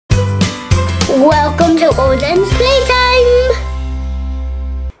Welcome to Odin's Playtime!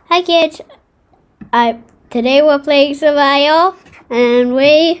 Hi kids, today we're playing Slitherio and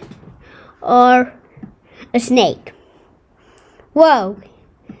we are a snake. Whoa,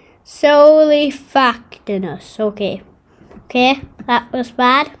 solely facting us. Okay, that was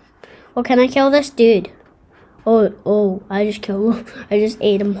bad. Or can I kill this dude? Oh, I just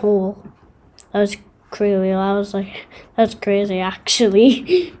ate him whole. That was crazy. I was like, that's crazy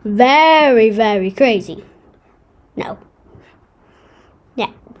actually. Very, very crazy. No.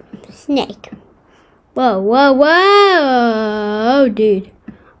 Yeah, snake. Whoa, dude.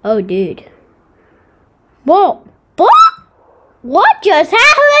 Oh, dude. Whoa, what just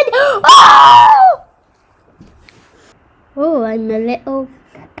happened? Oh, I'm a little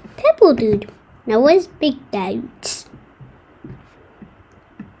pebble dude. Now where's big dudes?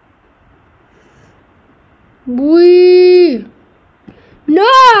 Wee!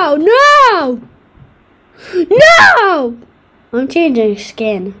 No! I'm changing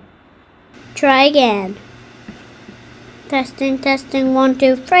skin. Try again. Testing, 1,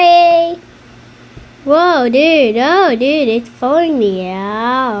 2, 3. Whoa, dude! Oh, dude, it's following me.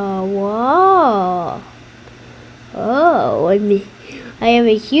 Whoa! Oh, I have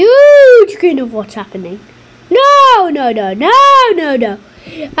a huge screen of what's happening. No!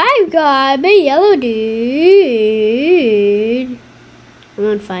 I've got a yellow dude. I'm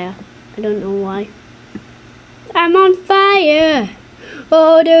on fire. I don't know why. I'm on fire.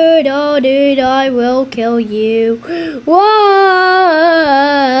 Oh dude, I will kill you.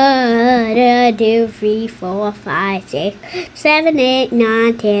 1, 2, 3, 4, 5, 6, 7, 8,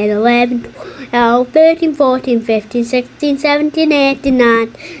 9, 10, 11, 12, 13, 14, 15, 16, 17, 18,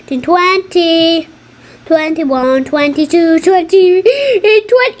 19, 20. 21, 22, 20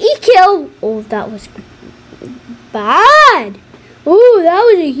 kill. Oh, that was bad. Oh, that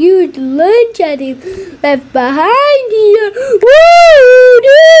was a huge lunch I think left behind here. Woo,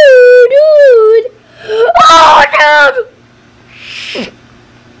 dude. Oh,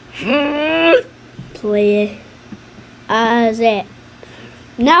 dude. Play as it.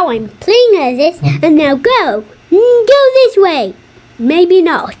 Now I'm playing as this, and now go this way. Maybe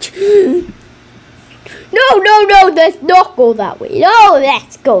not. No, let's not go that way. No,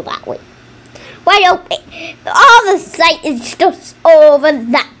 let's go that way. Why don't we? All the sight and stuff's over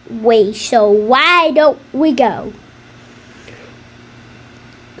that way, so why don't we go?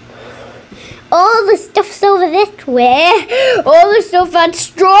 All the stuff's over this way. All the stuff that's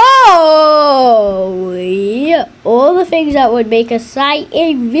strong. All the things that would make a sight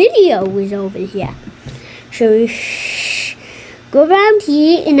in video is over here. So we go around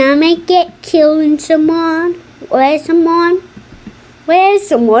here and I might get killing someone. Where's someone? Is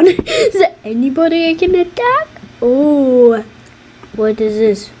there anybody I can attack? Oh, what is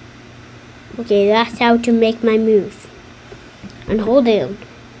this? Okay, that's how to make my move. And hold down.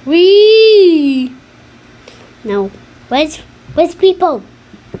 Whee! Now, where's people?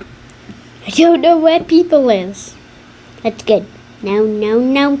 I don't know where people is. That's good.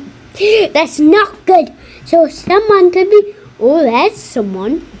 No. That's not good. So someone could be. Oh, that's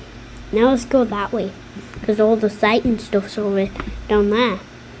someone. Now let's go that way. Because all the sight and stuff's over down there.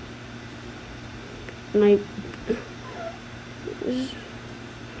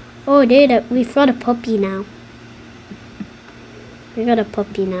 Oh, dude, we've got a puppy now.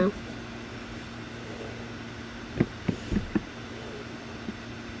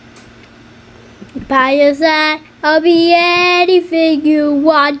 By your side, I'll be anything you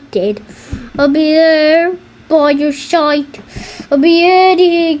wanted. I'll be there. By your side, I'll be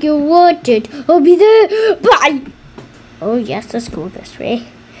anything you wanted. I'll be there. Bye. Oh yes, let's go this way.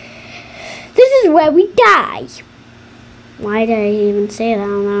 This is where we die. Why did I even say that?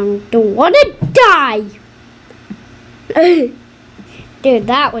 I don't want to die. Dude,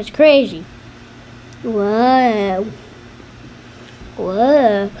 that was crazy. Whoa.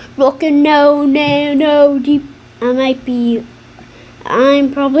 Look, no, deep.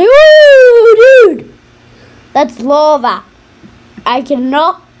 I'm probably. Oh, dude. That's lava. I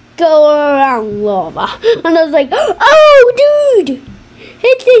cannot go around lava. And I was like, oh, dude,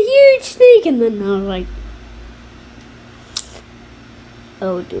 it's a huge snake. And then I was like,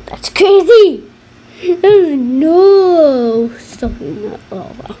 oh, dude, that's crazy. There's no stopping that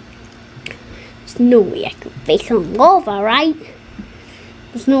lava. There's no way I can face on lava, right?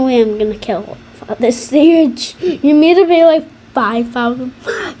 There's no way I'm going to kill lava at this stage. You made it be like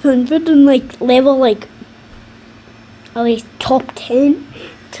 5,500 and like level like at least top 10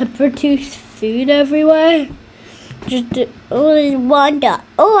 to produce food everywhere. There's one dot.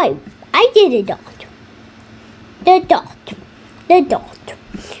 Oh, I did a dot. The dot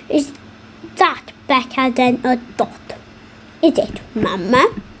is that better than a dot. Is it, Mama?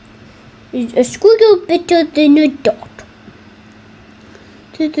 Is a squiggle better than a dot?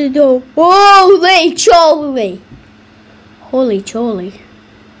 Holy Charlie! Holy Charlie.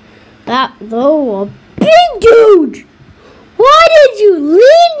 That though a big dude! Why did you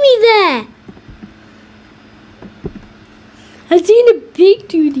leave me there? I've seen a big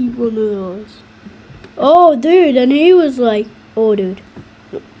dude eat one of those. Oh, dude, and he was like, oh, dude.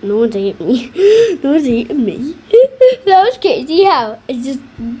 No one's eating me. No one's eating me. That was crazy how it just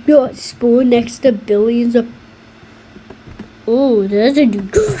got spawned next to billions of... Oh, there's a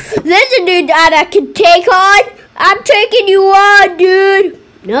dude. There's a dude that I can take on. I'm taking you on, dude.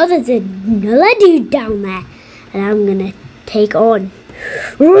 No, there's another dude down there. And I'm gonna take on.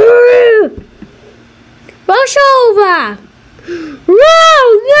 Rush over. No.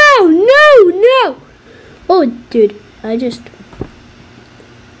 Oh, dude, I just...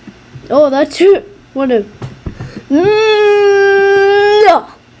 Oh, that's one of... No.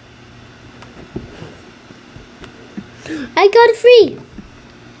 I got it free.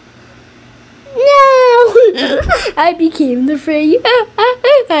 No. I became the free.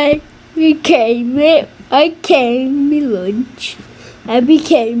 I became it. I became me lunch. I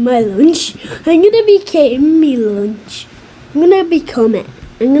became my lunch. I'm gonna become me lunch. I'm gonna become it.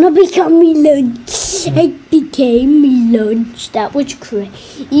 I'm gonna become me lunch. I became me lunch. That was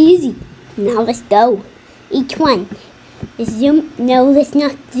crazy. Now let's go. Each one. Zoom. No, let's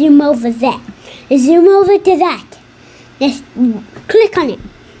not zoom over there. Zoom over to that. Let's click on it.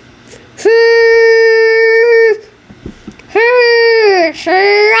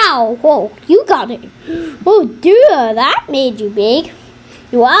 Oh, you got it. Oh, dude, that made you big.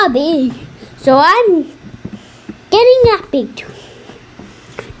 You are big. So I'm getting that big too.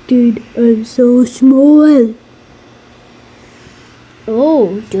 Dude, I'm so small.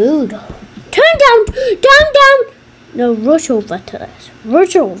 Oh, dude. Turn down. No, rush over to this.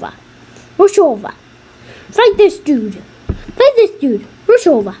 Rush over. Fight this dude. Rush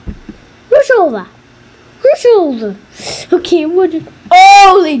over. Okay, what?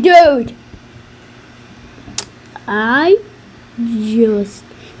 Holy dude. I just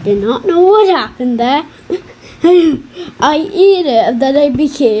did not know what happened there. I ate it and then I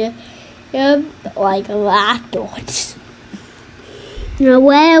became like that dots. Now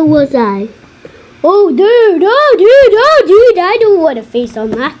where was I? Oh dude, I don't want a face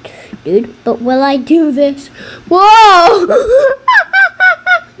on that, dude, but will I do this? Whoa!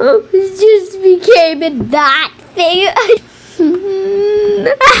 It just became in that thing.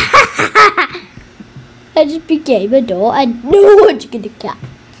 I just became a doll and no one's gonna catch.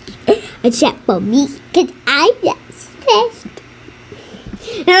 Except for me, because I'm obsessed.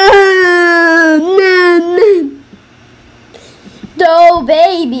 Oh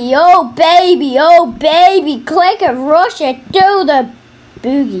baby, click and rush it to the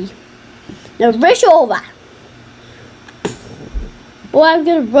boogie. Now rush over. Well, I'm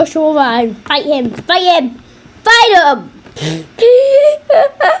gonna rush over and fight him. I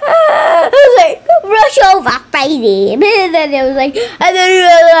was like, rush over, fight him. And then he was like,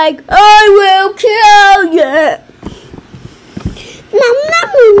 I will kill you.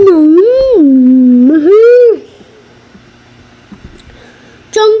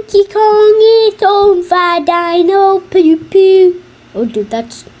 Donkey Kong is on fire, dino poo poo. Oh, dude,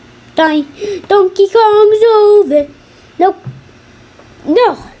 that's Donkey Kong's over. Nope.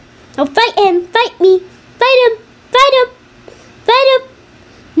 No. Now fight him. Fight me. Fight him.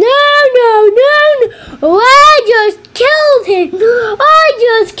 No. Oh, I just killed him. I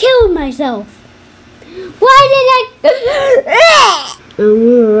just killed myself. Why did I? I'm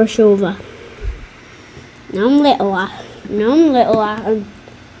gonna rush over. Now I'm littler.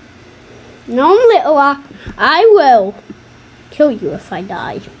 I will kill you if I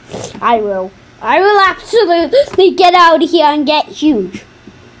die. I will absolutely get out of here and get huge.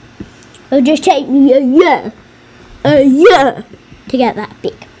 It'll just take me a year to get that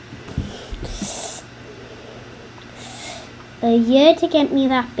big. A year to get me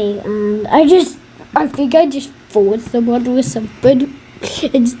that big, and I think I just fought someone with something.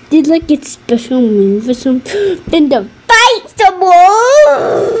 It just did like its special move or something to fight someone.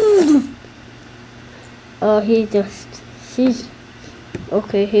 Oh, she's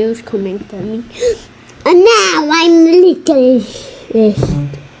okay. He was coming to me, and now I'm the littlest.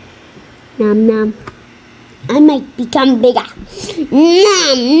 Nom. I might become bigger.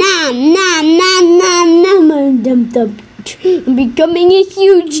 Nom. I'm becoming a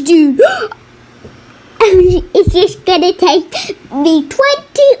huge dude. It's just gonna take me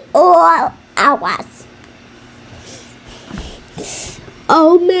 20 hours.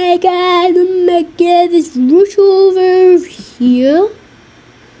 Oh my god, let's rush over here.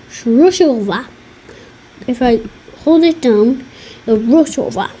 Just rush over. If I hold it down, it'll rush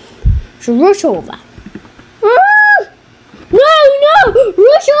over. Just rush over. No!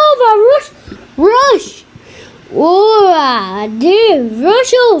 Rush over! Rush! Oh, dude,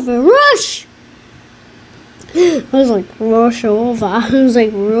 rush over! Rush! I was like, rush over. I was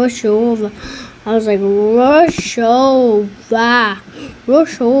like, rush over. I was like, rush over.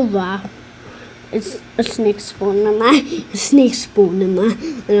 Rush over. It's a snake spawn in there. A snake spawn in there.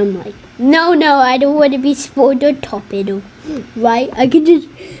 And I'm like, no, I don't want to be spawned on top of it. Right? I can just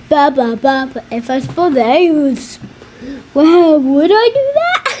ba. If I spawn there, it would. Well, would I do that?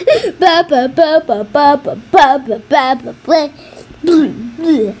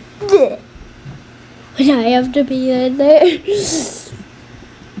 Would I have to be in there?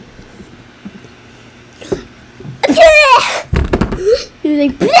 You're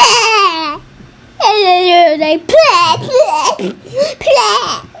like, bleh! And then you're like, bleh!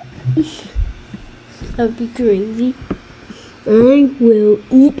 That would be crazy. I will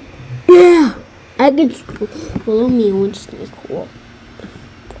eat. I can follow me on snake hole.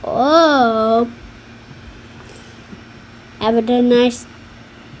 Oh. Have a nice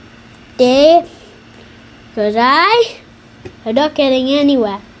day. Because I'm not getting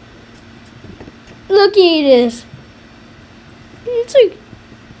anywhere. Look at this. It's like,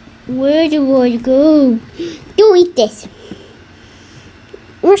 where do I go? Don't eat this.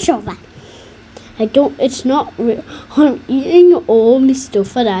 Rush over. It's not real. I'm eating all my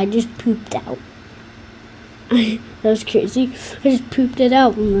stuff that I just pooped out. That was crazy. I just pooped it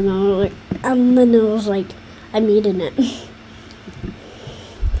out and then I was like, I'm eating it.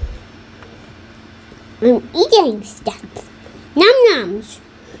 I'm eating stuff. Nom noms.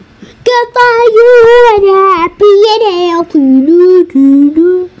 Goodbye, you and happy and healthy.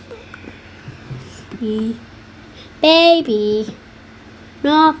 Baby.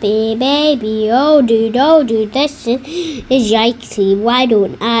 Naughty baby, oh dude, this is yikesy. Why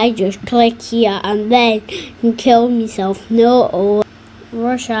don't I just click here and then kill myself? No,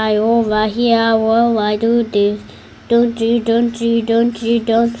 rush I over here while I do this. Don't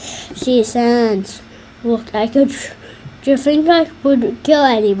see signs. Look, do you think I would kill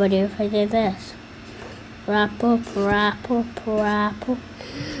anybody if I did this? Wrap up.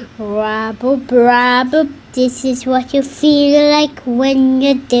 This is what you feel like when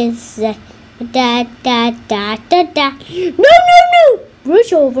you're this. Da. No.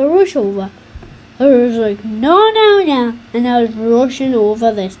 Rush over. I was like, no. And I was rushing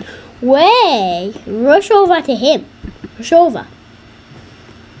over this way. Rush over to him. Rush over.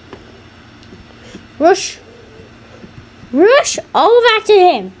 Rush over to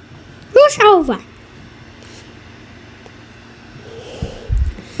him. Rush over.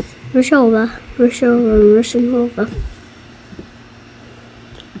 Rush over. I'm rushing over.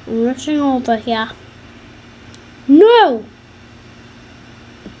 I'm rushing over here. No!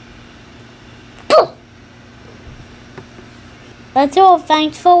 That's all.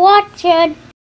 Thanks for watching.